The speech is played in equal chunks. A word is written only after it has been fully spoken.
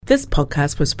This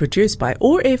podcast was produced by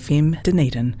OAR FM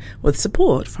Dunedin with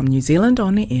support from New Zealand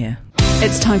On Air.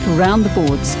 It's time for Round the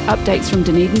Boards, updates from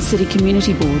Dunedin City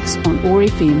Community Boards on OAR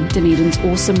FM, Dunedin's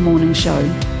awesome morning show.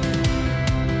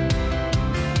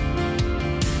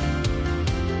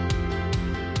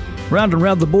 Round and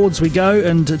round the boards we go,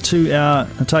 and to our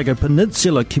Otago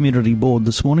Peninsula Community Board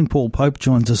this morning. Paul Pope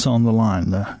joins us on the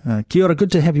line. Kia ora,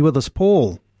 good to have you with us,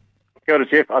 Paul. Kia ora,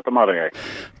 Jeff. Atamarangi.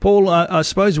 Paul, I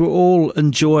suppose we're all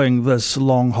enjoying this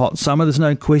long, hot summer. There's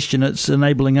no question it's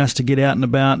enabling us to get out and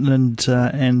about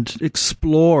and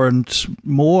explore and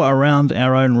more around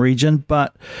our own region.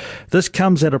 But this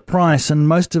comes at a price, and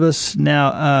most of us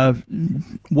now are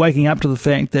waking up to the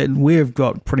fact that we've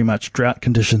got pretty much drought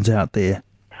conditions out there.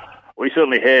 We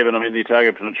certainly have, and I mean the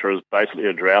Otago Peninsula is basically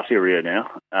a drought area now,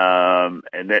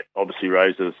 and that obviously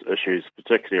raises issues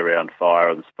particularly around fire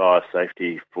and fire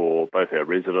safety for both our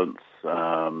residents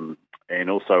and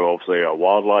also obviously our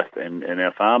wildlife and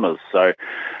our farmers. So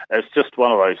it's just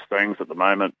one of those things at the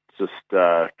moment, just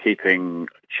keeping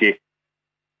check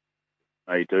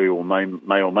may do or may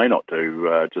not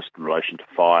do just in relation to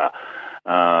fire.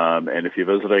 And if you're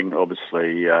visiting,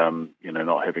 obviously,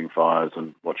 not having fires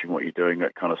and watching what you're doing,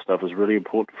 that kind of stuff is really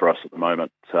important for us at the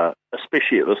moment,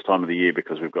 especially at this time of the year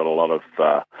because we've got a lot of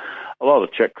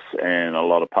chicks and a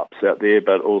lot of pups out there.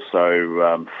 But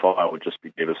also, fire would just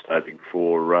be devastating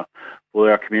for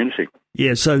our community.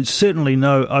 Yeah, so certainly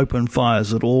no open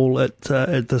fires at all at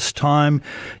this time.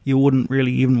 You wouldn't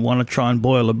really even want to try and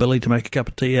boil a billy to make a cup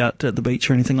of tea out at the beach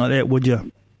or anything like that, would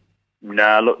you?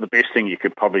 No, look, the best thing you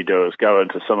could probably do is go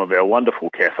into some of our wonderful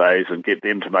cafes and get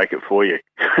them to make it for you.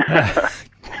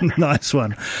 Nice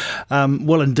one.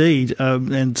 Well, indeed,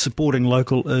 and supporting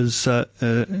local is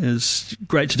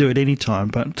great to do at any time.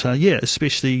 But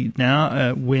especially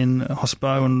now when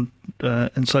Hospo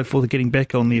and so forth are getting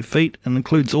back on their feet, and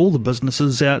includes all the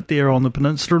businesses out there on the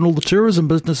peninsula and all the tourism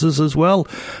businesses as well,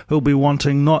 who'll be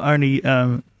wanting not only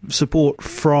support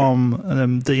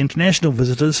from the international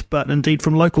visitors, but indeed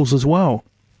from locals as well.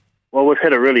 Well, we've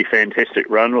had a really fantastic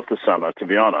run with the summer, to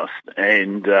be honest,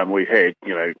 and we've had,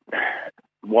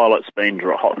 while it's been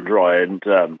hot and dry, and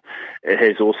it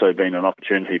has also been an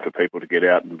opportunity for people to get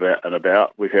out and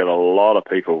about. We've had a lot of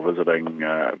people visiting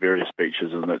various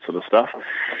beaches and that sort of stuff,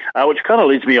 which kind of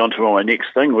leads me on to my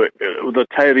next thing, with the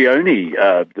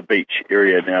Tairione, the beach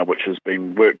area now, which has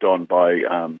been worked on by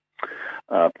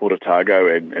Port Otago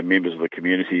and members of the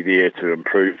community there to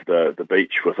improve the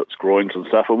beach with its groins and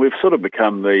stuff, and we've sort of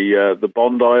become the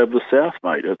Bondi of the South,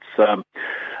 mate.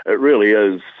 It really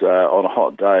is on a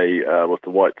hot day with the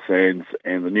white sands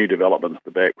and the new development at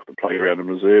the back with the playground and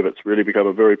reserve. It's really become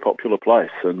a very popular place,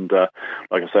 and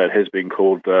like I say, it has been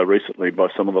called recently by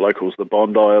some of the locals the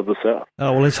Bondi of the South.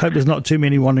 Oh well, let's hope there's not too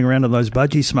many wandering around in those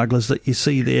budgie smugglers that you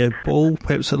see there, Paul.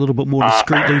 Perhaps a little bit more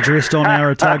discreetly dressed on our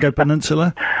Otago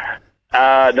Peninsula.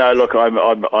 No, look,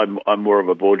 I'm more of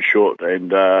a board short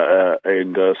and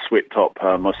sweat top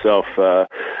myself.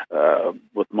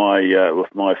 With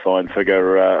my fine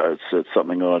figure, it's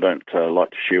something that I don't like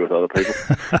to share with other people.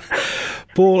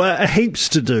 Paul, heaps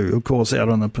to do, of course, out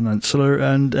on the peninsula,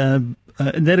 and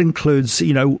that includes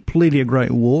plenty of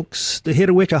great walks. The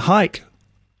Hereweka hike.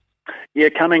 Yeah,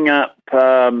 coming up,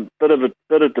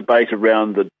 bit of debate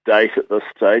around the date at this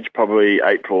stage, probably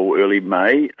April, early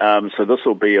May. So this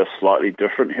will be a slightly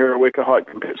different Hereweka hike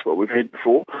compared to what we've had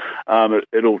before.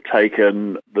 It'll take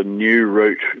in the new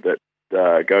route that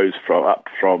goes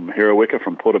from Hereweka,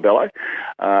 from Portobello,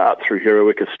 up through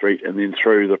Hereweka Street and then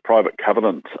through the private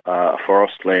covenant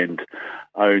forest land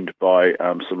owned by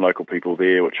some local people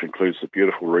there, which includes the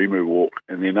beautiful Rimu Walk,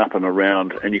 and then up and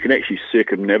around, and you can actually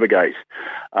circumnavigate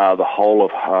the whole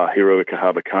of Hereweka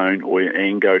Harbour Cone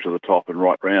and go to the top and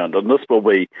right round. And this will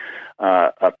be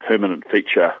a permanent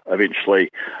feature eventually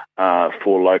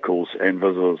for locals and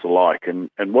visitors alike. And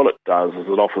what it does is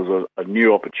it offers a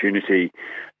new opportunity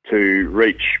to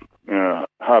reach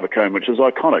Harbour Cone, which is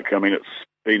iconic. I mean, it's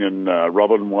been in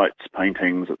Robin White's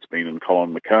paintings, it's been in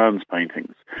Colin McCann's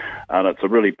paintings, and it's a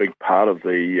really big part of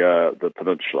the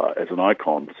peninsula as an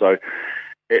icon. So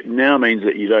it now means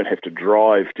that you don't have to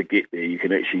drive to get there. You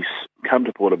can actually come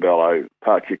to Portobello,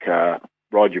 park your car,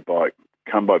 ride your bike,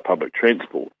 come by public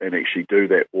transport and actually do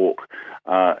that walk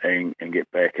and get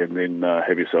back, and then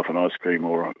have yourself an ice cream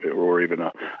or even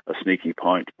a sneaky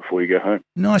pint before you go home.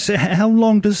 Nice. How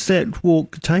long does that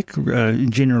walk take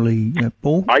generally,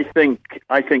 Paul? I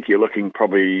think you're looking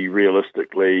probably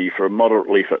realistically for a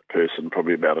moderately fit person,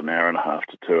 probably about an hour and a half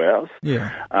to 2 hours.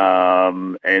 Yeah.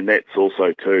 And that's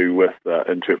also too with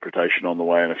interpretation on the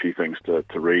way and a few things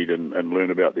to read and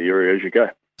learn about the area as you go.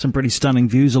 Some pretty stunning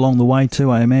views along the way too,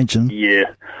 I imagine.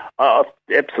 Yeah,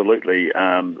 absolutely.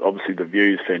 Obviously, the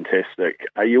view's fantastic.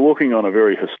 You're walking on a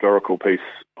very historical piece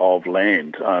of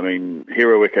land. I mean,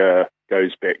 Herewika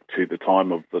goes back to the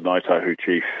time of the Ngāi Tahu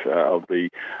chief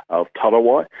of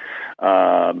Tarawai,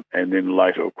 and then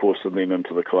later, of course, and then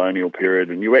into the colonial period.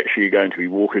 And you're actually going to be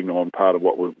walking on part of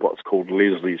what's called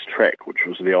Leslie's Track, which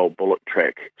was the old bullock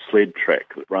track, sled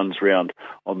track that runs around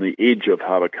on the edge of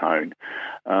Harbour Cone.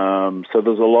 So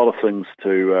there's a lot of things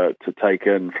to take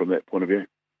in from that point of view.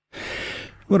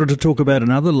 Wanted to talk about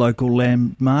another local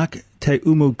landmark, Te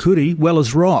Umukuri,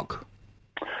 Wellers Rock.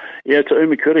 Yeah, Te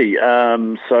Umukuri.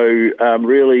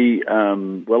 Really,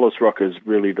 Wellers Rock is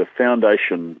really the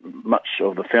foundation. Much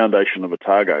of the foundation of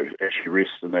Otago actually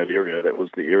rests in that area. That was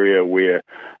the area where,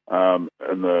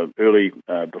 in the early,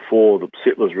 before the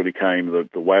settlers really came,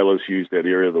 the whalers used that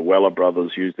area. The Weller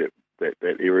brothers used that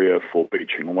area for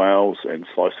beaching whales and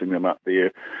slicing them up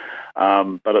there.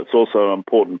 But it's also an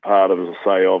important part of, as I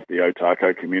say, of the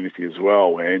Otako community as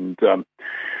well. And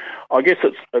I guess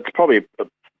it's probably a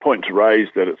point to raise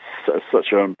that it's such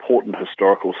an important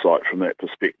historical site from that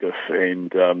perspective,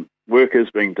 and work is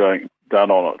being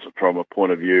done on it from a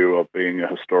point of view of being a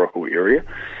historical area.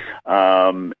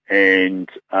 And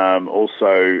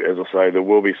also, as I say, there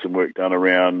will be some work done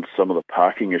around some of the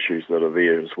parking issues that are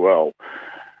there as well.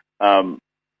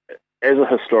 As a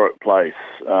historic place,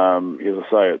 as I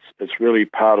say, it's really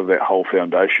part of that whole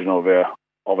foundation of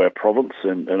our province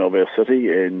and of our city,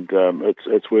 and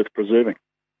it's worth preserving.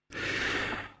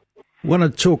 I want to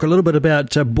talk a little bit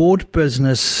about board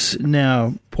business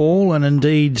now, Paul, and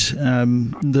indeed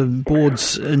the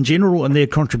boards in general and their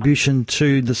contribution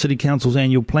to the City Council's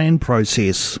annual plan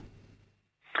process.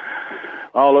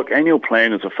 Oh, look, annual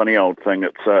plan is a funny old thing.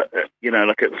 It's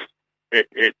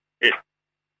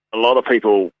a lot of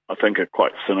people, I think, are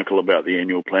quite cynical about the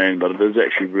annual plan, but it is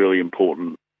actually really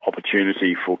important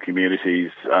opportunity for communities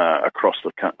across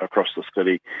the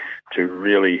city to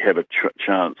really have a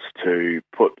chance to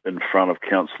put in front of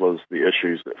councillors the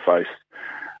issues that face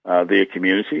their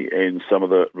community and some of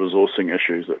the resourcing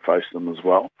issues that face them as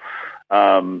well.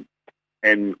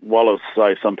 And while I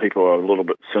say some people are a little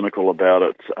bit cynical about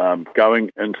it, going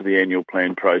into the annual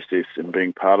plan process and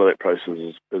being part of that process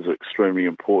is extremely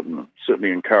important.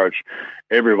 Certainly encourage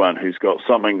everyone who's got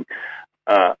something,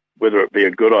 whether it be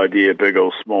a good idea, big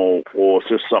or small, or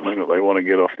just something that they want to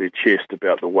get off their chest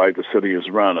about the way the city is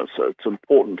run. It's an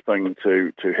important thing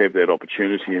to have that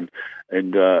opportunity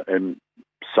and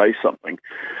say something.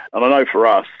 And I know for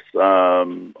us,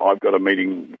 I've got a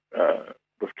meeting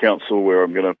with council where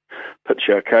I'm going to pitch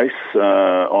our case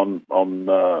on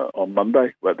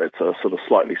Monday. But that's a sort of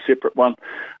slightly separate one.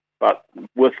 But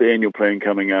with the annual plan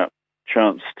coming up,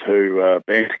 chance to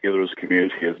band together as a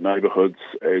community, as neighbourhoods,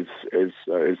 as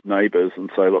neighbours, and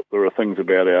say, look, there are things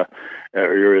about our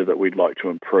area that we'd like to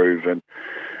improve, and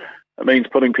it means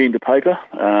putting pen to paper,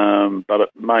 but it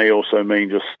may also mean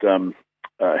just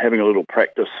having a little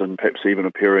practice and perhaps even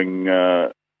appearing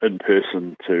in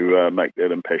person to make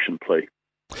that impassioned plea.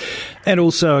 And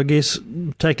also, I guess,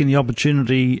 taking the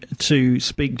opportunity to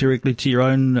speak directly to your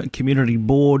own community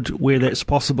board where that's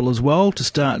possible as well, to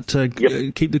start to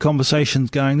keep the conversations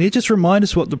going there. Just remind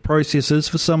us what the process is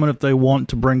for someone if they want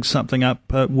to bring something up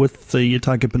with the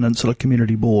Otago Peninsula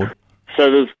Community Board. So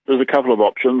there's a couple of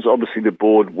options. Obviously, the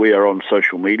board, we are on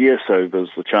social media, so there's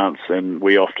the chance, and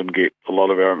we often get a lot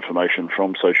of our information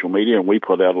from social media, and we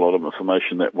put out a lot of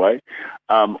information that way.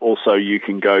 Also, you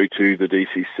can go to the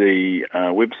DCC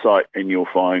website, and you'll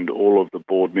find all of the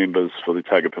board members for the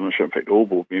Otago Peninsula. In fact, all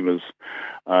board members,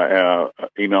 our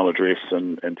email address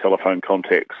and telephone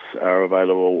contacts are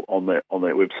available on that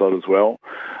website as well.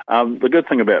 The good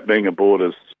thing about being a board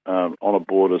is on a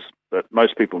board is that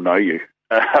most people know you.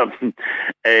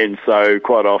 And so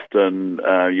quite often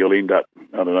you'll end up,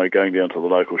 going down to the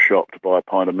local shop to buy a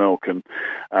pint of milk, and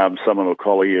someone will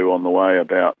collar you on the way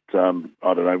about,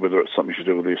 whether it's something to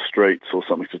do with their streets or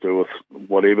something to do with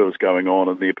whatever is going on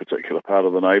in their particular part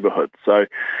of the neighbourhood. So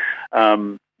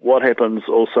what happens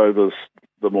also, there's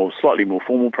the slightly more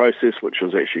formal process, which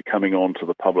is actually coming on to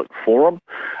the public forum,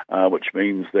 which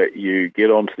means that you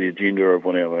get onto the agenda of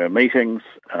one of our meetings,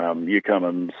 you come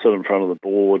and sit in front of the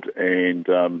board and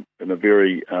in a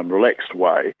very relaxed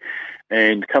way,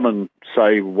 and come and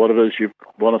say what it is you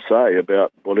want to say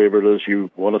about whatever it is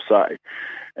you want to say.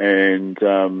 And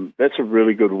that's a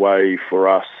really good way for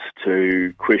us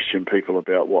to question people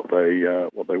about what they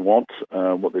want,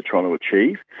 what they're trying to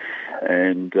achieve.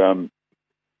 And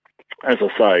as I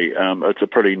say, it's a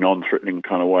pretty non-threatening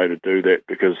kind of way to do that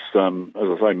because, as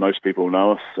I say, most people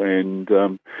know us, and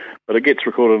but it gets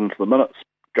recorded into the minutes.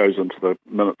 goes into the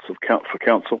minutes for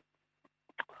council.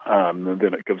 And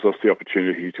then it gives us the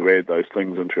opportunity to add those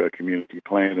things into our community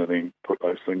plan and then put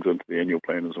those things into the annual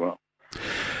plan as well.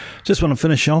 Just want to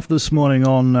finish off this morning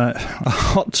on a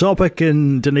hot topic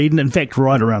in Dunedin, in fact,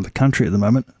 right around the country at the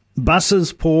moment.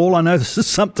 Buses, Paul. I know this is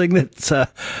something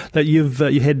that you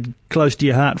had close to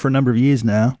your heart for a number of years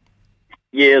now.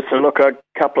 Yeah, so look, a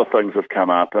couple of things have come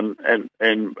up, and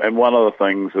one of the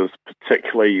things is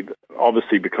particularly,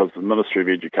 obviously, because the Ministry of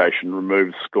Education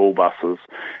removed school buses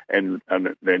and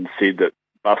then said that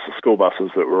school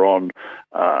buses that were on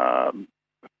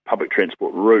public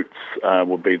transport routes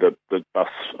would be the bus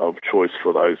of choice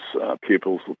for those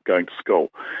pupils going to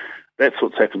school. That's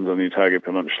what's happened in the Otago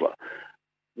Peninsula.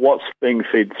 What's being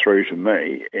fed through to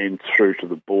me and through to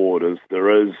the board is there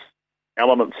is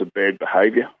elements of bad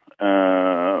behaviour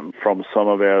from some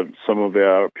of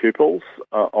our pupils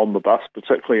on the bus,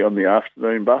 particularly on the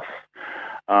afternoon bus,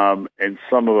 and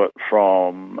some of it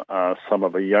from some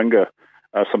of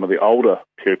the older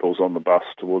pupils on the bus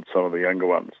towards some of the younger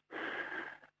ones.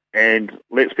 And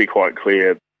let's be quite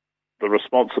clear, the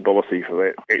responsibility for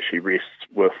that actually rests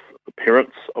with the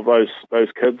parents of those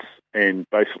kids, and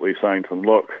basically saying to them,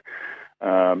 look,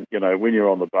 when you're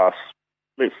on the bus,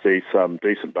 let's see some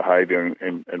decent behaviour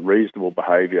and reasonable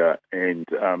behaviour, and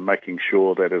making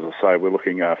sure that, as I say, we're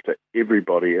looking after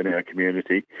everybody in our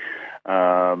community,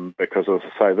 because, as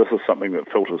I say, this is something that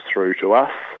filters through to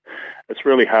us. It's a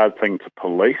really hard thing to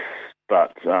police,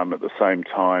 but at the same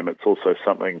time, it's also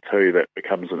something, too, that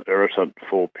becomes an irritant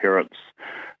for parents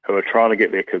who are trying to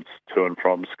get their kids to and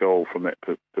from school from that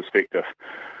perspective.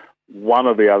 One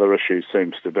of the other issues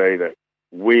seems to be that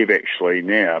we've actually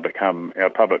now become, our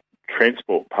public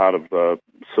transport part of the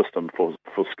system for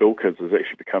school kids has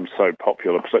actually become so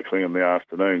popular, particularly in the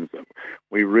afternoons, that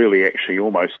we really actually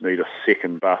almost need a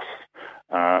second bus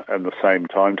in the same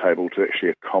timetable to actually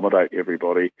accommodate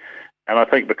everybody. And I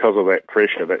think because of that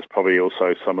pressure, that's probably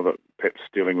also some of the, perhaps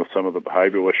dealing with some of the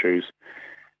behavioural issues.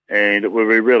 And it would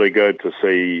be really good to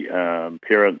see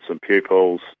parents and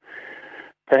pupils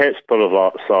perhaps put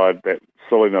aside that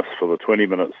silliness for the 20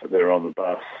 minutes that they're on the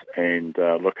bus and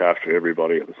look after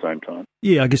everybody at the same time.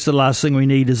 Yeah, I guess the last thing we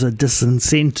need is a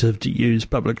disincentive to use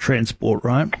public transport,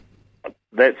 right?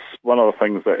 That's one of the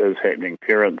things that is happening.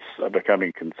 Parents are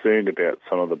becoming concerned about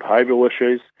some of the behavioural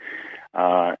issues.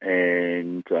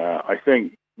 And I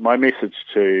think my message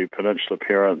to Peninsula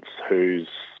parents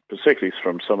particularly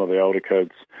from some of the older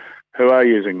kids who are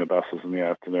using the buses in the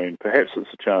afternoon, perhaps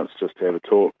it's a chance just to have a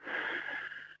talk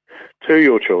to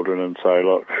your children and say,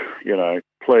 look,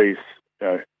 please,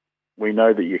 we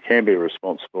know that you can be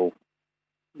responsible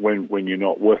when you're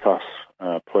not with us.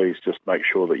 Please just make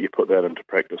sure that you put that into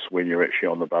practice when you're actually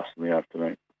on the bus in the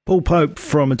afternoon. Paul Pope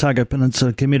from Otago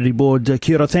Peninsula Community Board.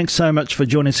 Kia ora, thanks so much for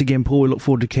joining us again, Paul. We look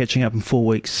forward to catching up in 4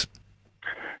 weeks.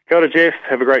 Kia ora, Jeff.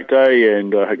 Have a great day,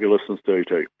 and I hope your listeners do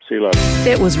too. See you later.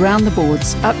 That was Round the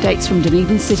Boards, updates from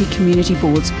Dunedin City Community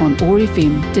Boards on OAR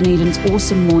FM, Dunedin's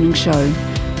awesome morning show.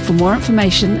 For more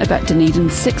information about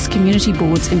Dunedin's 6 community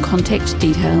boards and contact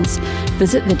details,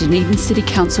 visit the Dunedin City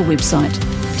Council website,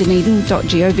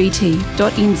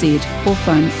 dunedin.govt.nz, or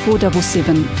phone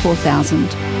 477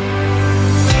 4000.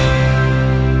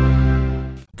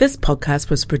 This podcast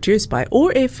was produced by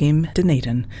OAR FM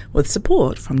Dunedin with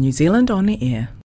support from New Zealand On the Air.